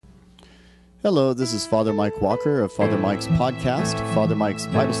Hello, this is Father Mike Walker of Father Mike's podcast, Father Mike's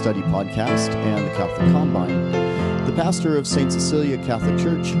Bible Study podcast, and the Catholic Combine, the pastor of St. Cecilia Catholic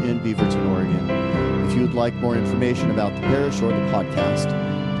Church in Beaverton, Oregon. If you would like more information about the parish or the podcast,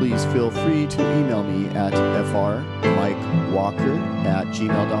 please feel free to email me at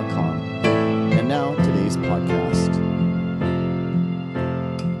frmikewalker@gmail.com. And now, today's podcast.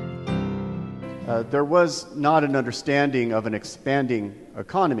 There was not an understanding of an expanding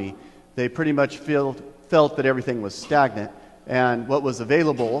economy. They pretty much felt that everything was stagnant, and what was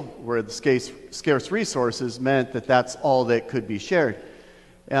available were the scarce resources meant that that's all that could be shared.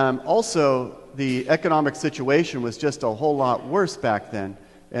 Also, the economic situation was just a whole lot worse back then,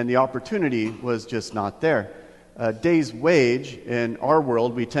 and the opportunity was just not there. A day's wage in our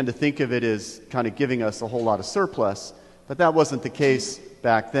world, we tend to think of it as kind of giving us a whole lot of surplus, but that wasn't the case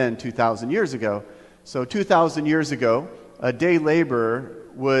back then 2,000 years ago. So 2,000 years ago, a day laborer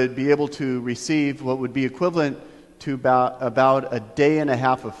would be able to receive what would be equivalent to about a day and a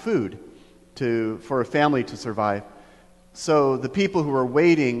half of food for a family to survive. So the people who were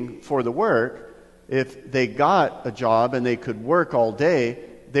waiting for the work, if they got a job and they could work all day,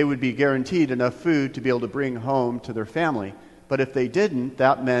 they would be guaranteed enough food to be able to bring home to their family. But if they didn't,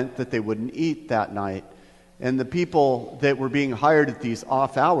 that meant that they wouldn't eat that night. And the people that were being hired at these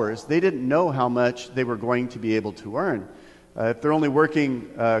off hours, they didn't know how much they were going to be able to earn. If they're only working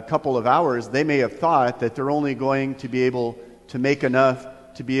a couple of hours, they may have thought that they're only going to be able to make enough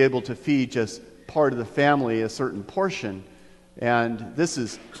to be able to feed just part of the family, a certain portion. And this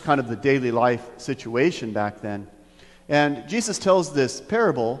is kind of the daily life situation back then. And Jesus tells this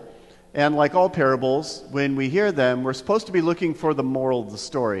parable, and like all parables, when we hear them, we're supposed to be looking for the moral of the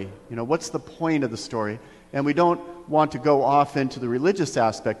story. You know, what's the point of the story? And we don't want to go off into the religious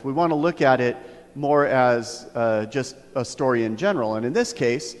aspect. We want to look at it more as just a story in general. And in this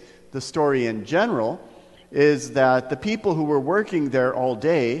case, the story in general is that the people who were working there all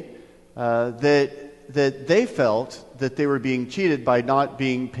day, that they felt that they were being cheated by not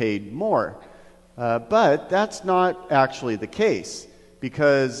being paid more. But that's not actually the case,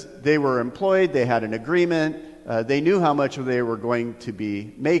 because they were employed, they had an agreement, they knew how much they were going to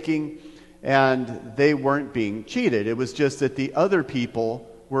be making, and they weren't being cheated. It was just that the other people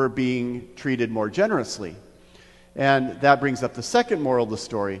were being treated more generously. And that brings up the second moral of the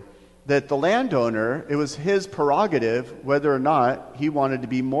story, that the landowner, it was his prerogative whether or not he wanted to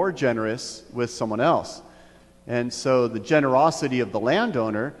be more generous with someone else. And so the generosity of the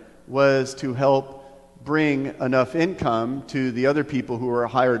landowner was to help bring enough income to the other people who were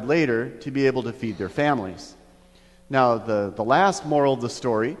hired later to be able to feed their families. Now, the last moral of the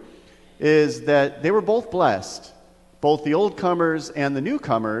story is that they were both blessed. Both the old comers and the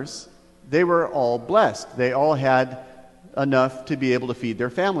newcomers, they were all blessed. They all had enough to be able to feed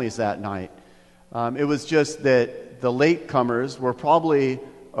their families that night. It was just that the latecomers were probably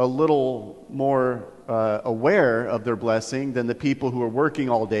a little more aware of their blessing than the people who were working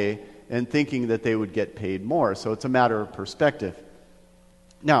all day and thinking that they would get paid more. So it's a matter of perspective.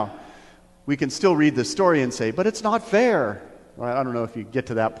 Now, we can still read this story and say, but it's not fair. Well, I don't know if you get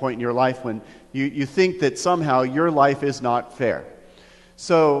to that point in your life when you think that somehow your life is not fair.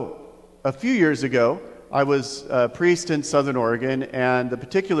 So a few years ago, I was a priest in Southern Oregon, and the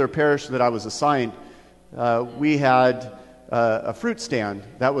particular parish that I was assigned, we had a fruit stand.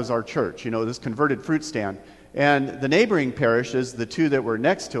 That was our church, this converted fruit stand. And the neighboring parishes, the two that were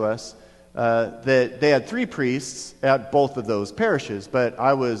next to us, that they had 3 priests at both of those parishes, but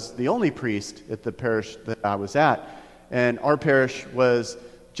I was the only priest at the parish that I was at. And our parish was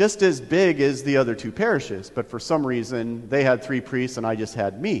just as big as the other 2 parishes, but for some reason they had 3 priests and I just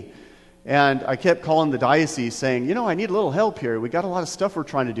had me. And I kept calling the diocese saying, I need a little help here. We got a lot of stuff we're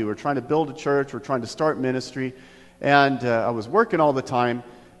trying to do. We're trying to build a church. We're trying to start ministry. And I was working all the time.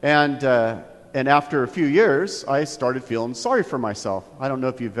 And after a few years, I started feeling sorry for myself. I don't know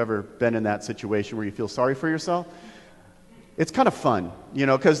if you've ever been in that situation where you feel sorry for yourself. It's kind of fun,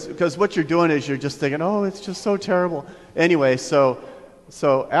 because what you're doing is you're just thinking, oh, it's just so terrible. Anyway, so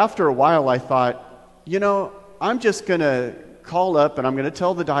after a while I thought, I'm just going to call up and I'm going to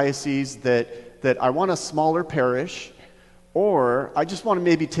tell the diocese that I want a smaller parish, or I just want to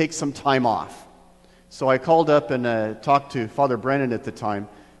maybe take some time off. So I called up and talked to Father Brennan at the time.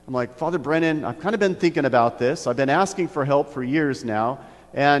 I'm like, Father Brennan, I've kind of been thinking about this. I've been asking for help for years now.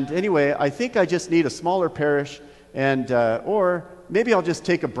 And anyway, I think I just need a smaller parish, and or maybe I'll just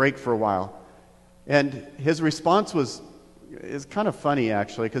take a break for a while. And his response is kind of funny,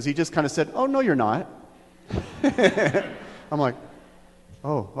 actually, because he just kind of said, oh, no, you're not. I'm like,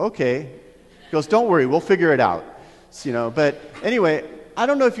 oh, okay. He goes, don't worry, we'll figure it out. But anyway, I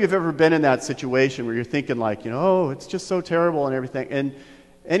don't know if you've ever been in that situation where you're thinking like, oh, it's just so terrible and everything. And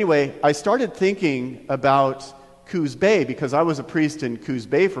anyway, I started thinking about Coos Bay because I was a priest in Coos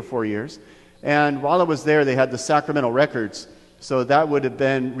Bay for 4 years. And while I was there, they had the sacramental records. So that would have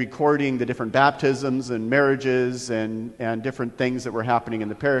been recording the different baptisms and marriages and different things that were happening in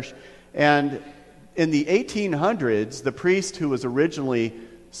the parish. And in the 1800s, the priest who was originally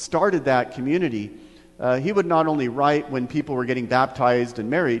started that community, he would not only write when people were getting baptized and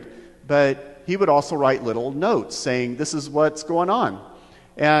married, but he would also write little notes saying, this is what's going on.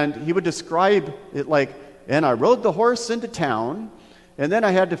 And he would describe it like, and I rode the horse into town, and then I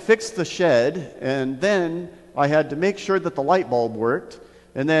had to fix the shed, and then I had to make sure that the light bulb worked,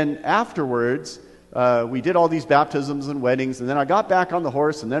 and then afterwards, we did all these baptisms and weddings, and then I got back on the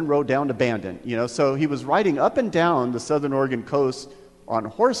horse and then rode down to Bandon. So he was riding up and down the southern Oregon coast on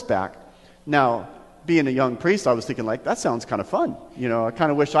horseback. Now, being a young priest, I was thinking like, that sounds kind of fun. I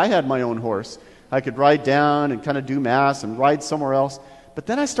kind of wish I had my own horse. I could ride down and kind of do mass and ride somewhere else. But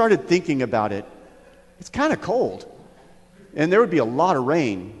then I started thinking about it. It's kind of cold. And there would be a lot of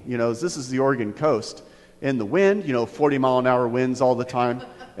rain, this is the Oregon coast. And the wind, 40-mile-an-hour winds all the time.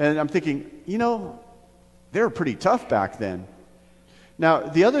 And I'm thinking, they were pretty tough back then. Now,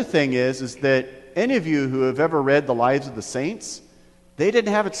 the other thing is that any of you who have ever read the lives of the saints, they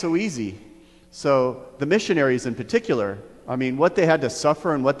didn't have it so easy. So the missionaries in particular, what they had to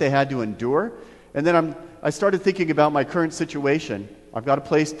suffer and what they had to endure. And then I started thinking about my current situation. I've got a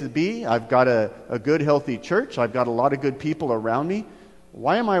place to be. I've got a good, healthy church. I've got a lot of good people around me.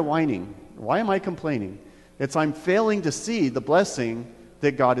 Why am I whining? Why am I complaining? I'm failing to see the blessing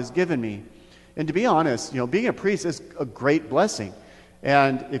that God has given me. And to be honest, being a priest is a great blessing.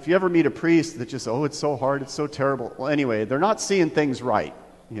 And if you ever meet a priest that just, it's so hard, it's so terrible. Well, anyway, they're not seeing things right,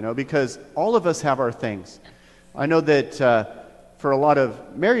 because all of us have our things. I know that for a lot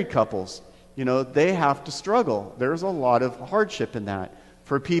of married couples, they have to struggle. There's a lot of hardship in that.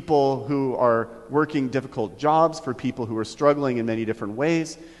 For people who are working difficult jobs, for people who are struggling in many different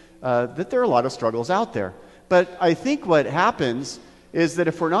ways, that there are a lot of struggles out there. But I think what happens is that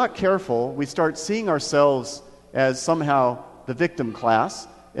if we're not careful, we start seeing ourselves as somehow the victim class,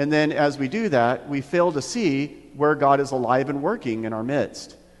 and then as we do that, we fail to see where God is alive and working in our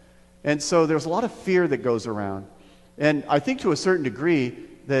midst. And so there's a lot of fear that goes around. And I think to a certain degree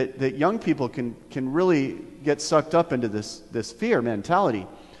that young people can really get sucked up into this fear mentality.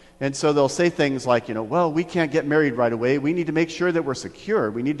 And so they'll say things like, we can't get married right away. We need to make sure that we're secure.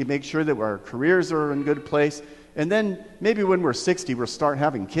 We need to make sure that our careers are in a good place. And then maybe when we're 60, we'll start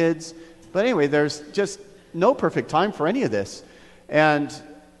having kids. But anyway, there's just no perfect time for any of this. And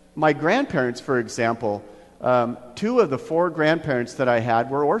my grandparents, for example, 2 of the 4 grandparents that I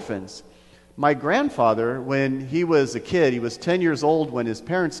had were orphans. My grandfather, when he was a kid, he was 10 years old when his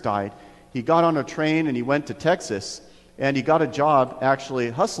parents died. He got on a train and he went to Texas. And he got a job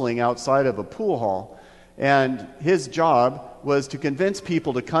actually hustling outside of a pool hall. And his job was to convince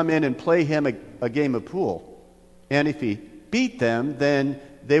people to come in and play him a game of pool. And if he beat them, then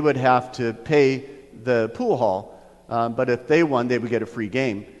they would have to pay the pool hall. But if they won, they would get a free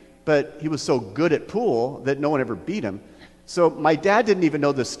game. But he was so good at pool that no one ever beat him. So my dad didn't even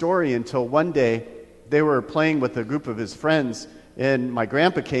know this story until one day they were playing with a group of his friends. And my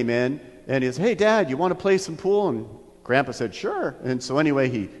grandpa came in and he said, "Hey, Dad, you want to play some pool?" And Grandpa said, "Sure." And so anyway,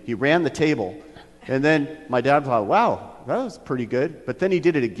 he ran the table. And then my dad thought, "Wow, that was pretty good." But then he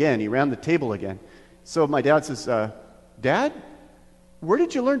did it again. He ran the table again. So my dad says, "Dad, where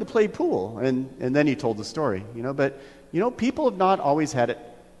did you learn to play pool?" And then he told the story. But people have not always had it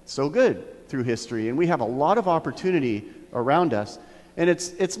so good through history. And we have a lot of opportunity around us. And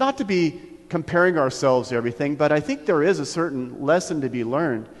it's not to be comparing ourselves to everything, but I think there is a certain lesson to be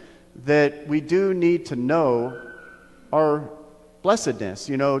learned that we do need to know our blessedness,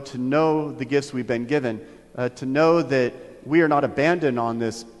 to know the gifts we've been given, to know that we are not abandoned on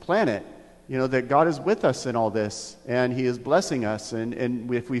this planet, that God is with us in all this, and He is blessing us.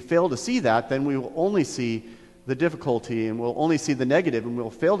 And if we fail to see that, then we will only see the difficulty, and we'll only see the negative, and we'll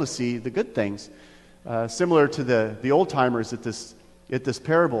fail to see the good things. Similar to the old-timers at this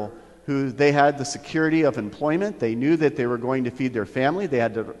parable, who they had the security of employment. They knew that they were going to feed their family. They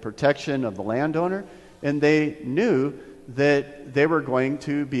had the protection of the landowner. And they knew that they were going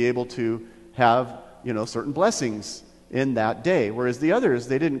to be able to have, certain blessings in that day. Whereas the others,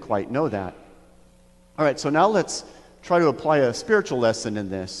 they didn't quite know that. All right, so now let's try to apply a spiritual lesson in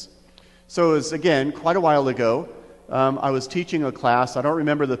this. So it was, again, quite a while ago. I was teaching a class. I don't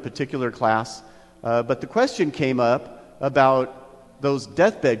remember the particular class. But the question came up about those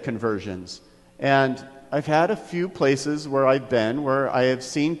deathbed conversions. And I've had a few places where I've been where I have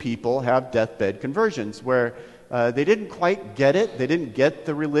seen people have deathbed conversions where they didn't quite get it. They didn't get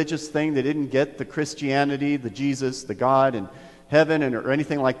the religious thing. They didn't get the Christianity, the Jesus, the God, and heaven, or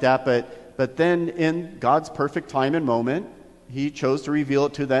anything like that. But then in God's perfect time and moment, He chose to reveal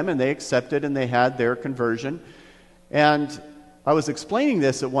it to them, and they accepted, and they had their conversion. And I was explaining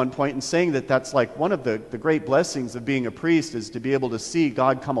this at one point and saying that that's like one of the great blessings of being a priest is to be able to see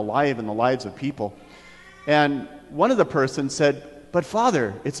God come alive in the lives of people. And one of the persons said, "But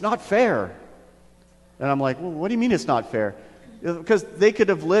Father, it's not fair." And I'm like, "Well, what do you mean it's not fair?" Because they could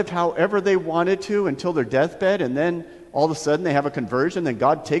have lived however they wanted to until their deathbed, and then all of a sudden they have a conversion, then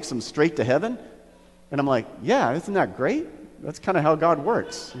God takes them straight to heaven. And I'm like, "Yeah, isn't that great? That's kind of how God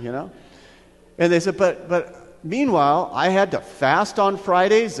works, you know?" And they said, but meanwhile, I had to fast on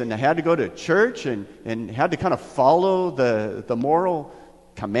Fridays, and I had to go to church, and had to kind of follow the moral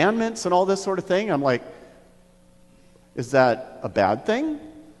commandments and all this sort of thing. I'm like, is that a bad thing?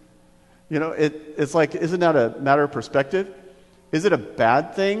 You know, it's like, isn't that a matter of perspective? Is it a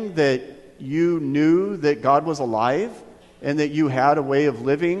bad thing that you knew that God was alive and that you had a way of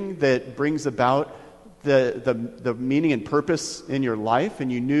living that brings about the meaning and purpose in your life,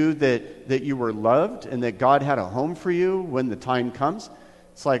 and you knew that you were loved and that God had a home for you when the time comes?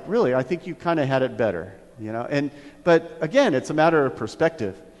 It's like, really, I think you kind of had it better, you know? But again, it's a matter of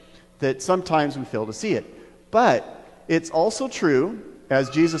perspective that sometimes we fail to see it. But it's also true, as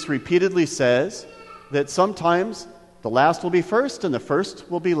Jesus repeatedly says, that sometimes the last will be first and the first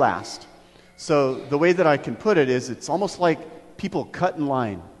will be last. So the way that I can put it is, it's almost like people cut in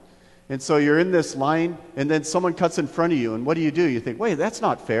line. And so you're in this line, and then someone cuts in front of you, and what do? You think, wait, that's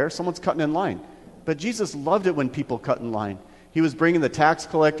not fair. Someone's cutting in line. But Jesus loved it when people cut in line. He was bringing the tax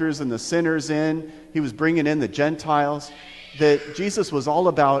collectors and the sinners in. He was bringing in the Gentiles. That Jesus was all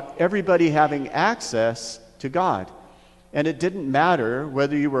about everybody having access to God. And it didn't matter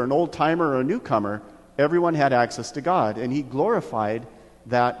whether you were an old-timer or a newcomer. Everyone had access to God, and He glorified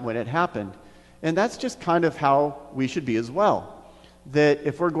that when it happened. And that's just kind of how we should be as well. That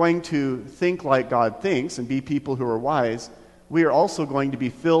if we're going to think like God thinks and be people who are wise, we are also going to be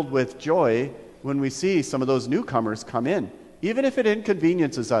filled with joy when we see some of those newcomers come in. Even if it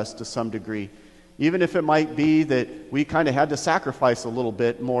inconveniences us to some degree. Even if it might be that we kind of had to sacrifice a little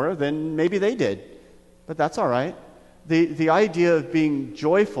bit more than maybe they did. But that's all right. The idea of being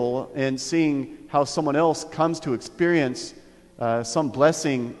joyful and seeing how someone else comes to experience some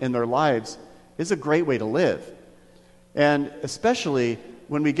blessing in their lives is a great way to live. And especially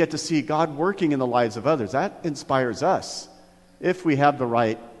when we get to see God working in the lives of others, that inspires us if we have the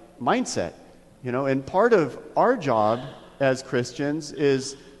right mindset. You know, and part of our job as Christians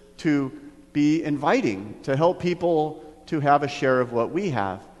is to be inviting, to help people to have a share of what we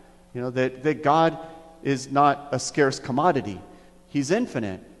have. You know, that God is not a scarce commodity. He's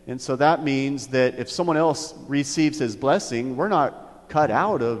infinite. And so that means that if someone else receives His blessing, we're not cut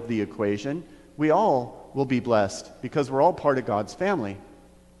out of the equation. We all will be blessed because we're all part of God's family.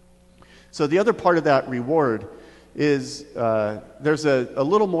 So the other part of that reward is there's a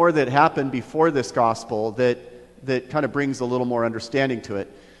little more that happened before this gospel that kind of brings a little more understanding to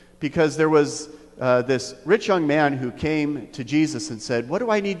it. Because there was this rich young man who came to Jesus and said, "What do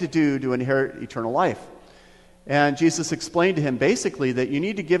I need to do to inherit eternal life?" And Jesus explained to him basically that you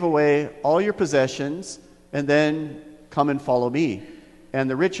need to give away all your possessions and then come and follow me. And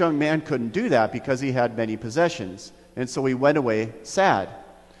the rich young man couldn't do that because he had many possessions. And so he went away sad.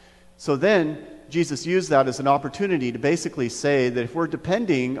 So then Jesus used that as an opportunity to basically say that if we're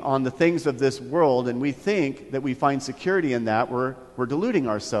depending on the things of this world and we think that we find security in that, we're deluding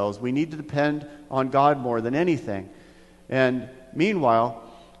ourselves. We need to depend on God more than anything. And meanwhile,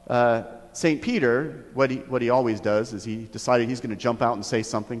 St. Peter, what he always does is he decided he's going to jump out and say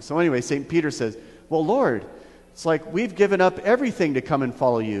something. So anyway, St. Peter says, "Well, Lord, it's like we've given up everything to come and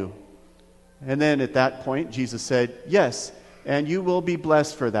follow you." And then at that point, Jesus said, "Yes, and you will be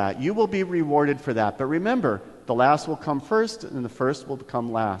blessed for that. You will be rewarded for that. But remember, the last will come first, and the first will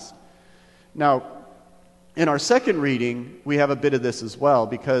come last." Now, in our second reading, we have a bit of this as well,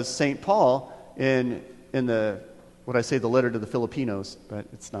 because St. Paul, in the letter to the Filipinos, but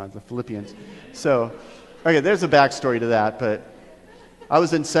it's not, the Philippians. So, okay, there's a backstory to that, but I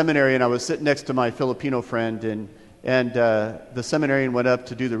was in seminary, and I was sitting next to my Filipino friend, and the seminarian went up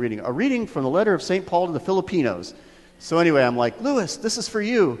to do the reading. A reading from the letter of St. Paul to the Filipinos. So anyway, I'm like, "Louis, this is for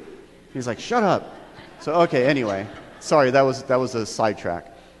you." He's like, "Shut up." So okay, anyway. Sorry, that was a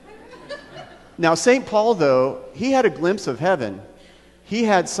sidetrack. Now, St. Paul, though, he had a glimpse of heaven. He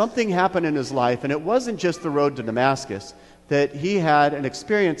had something happen in his life, and it wasn't just the road to Damascus. that he had an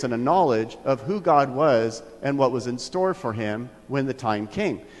experience and a knowledge of who God was and what was in store for him when the time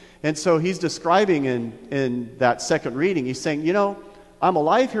came. And so he's describing in that second reading, he's saying, I'm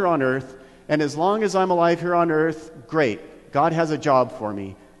alive here on earth, and as long as I'm alive here on earth, great. God has a job for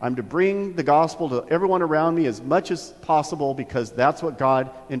me. I'm to bring the gospel to everyone around me as much as possible because that's what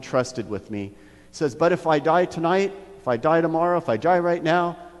God entrusted with me. He says, but if I die tonight, if I die tomorrow, if I die right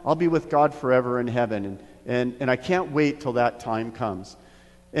now, I'll be with God forever in heaven. And I can't wait till that time comes.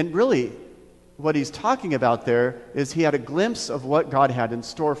 And really, what he's talking about there is he had a glimpse of what God had in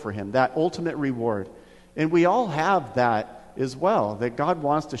store for him, that ultimate reward. And we all have that as well, that God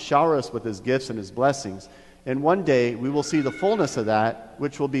wants to shower us with his gifts and his blessings. And one day we will see the fullness of that,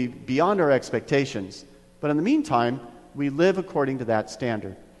 which will be beyond our expectations. But in the meantime, we live according to that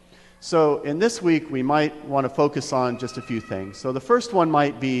standard. So in this week, we might want to focus on just a few things. So the first one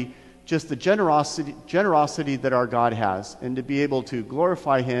might be just the generosity that our God has, and to be able to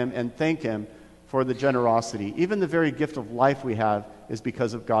glorify him and thank him for the generosity. Even the very gift of life we have is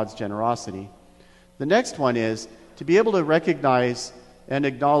because of God's generosity. The next one is to be able to recognize and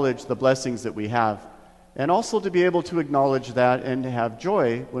acknowledge the blessings that we have, and also to be able to acknowledge that and to have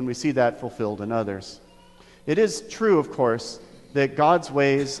joy when we see that fulfilled in others. It is true, of course, that God's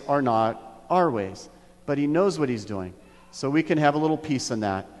ways are not our ways, but he knows what he's doing. So we can have a little peace in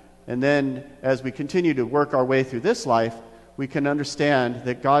that. And then as we continue to work our way through this life, we can understand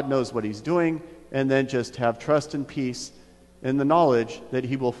that God knows what he's doing, and then just have trust and peace in the knowledge that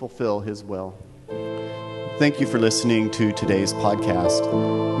he will fulfill his will. Thank you for listening to today's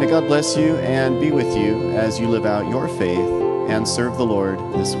podcast. May God bless you and be with you as you live out your faith and serve the Lord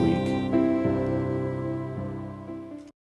this week.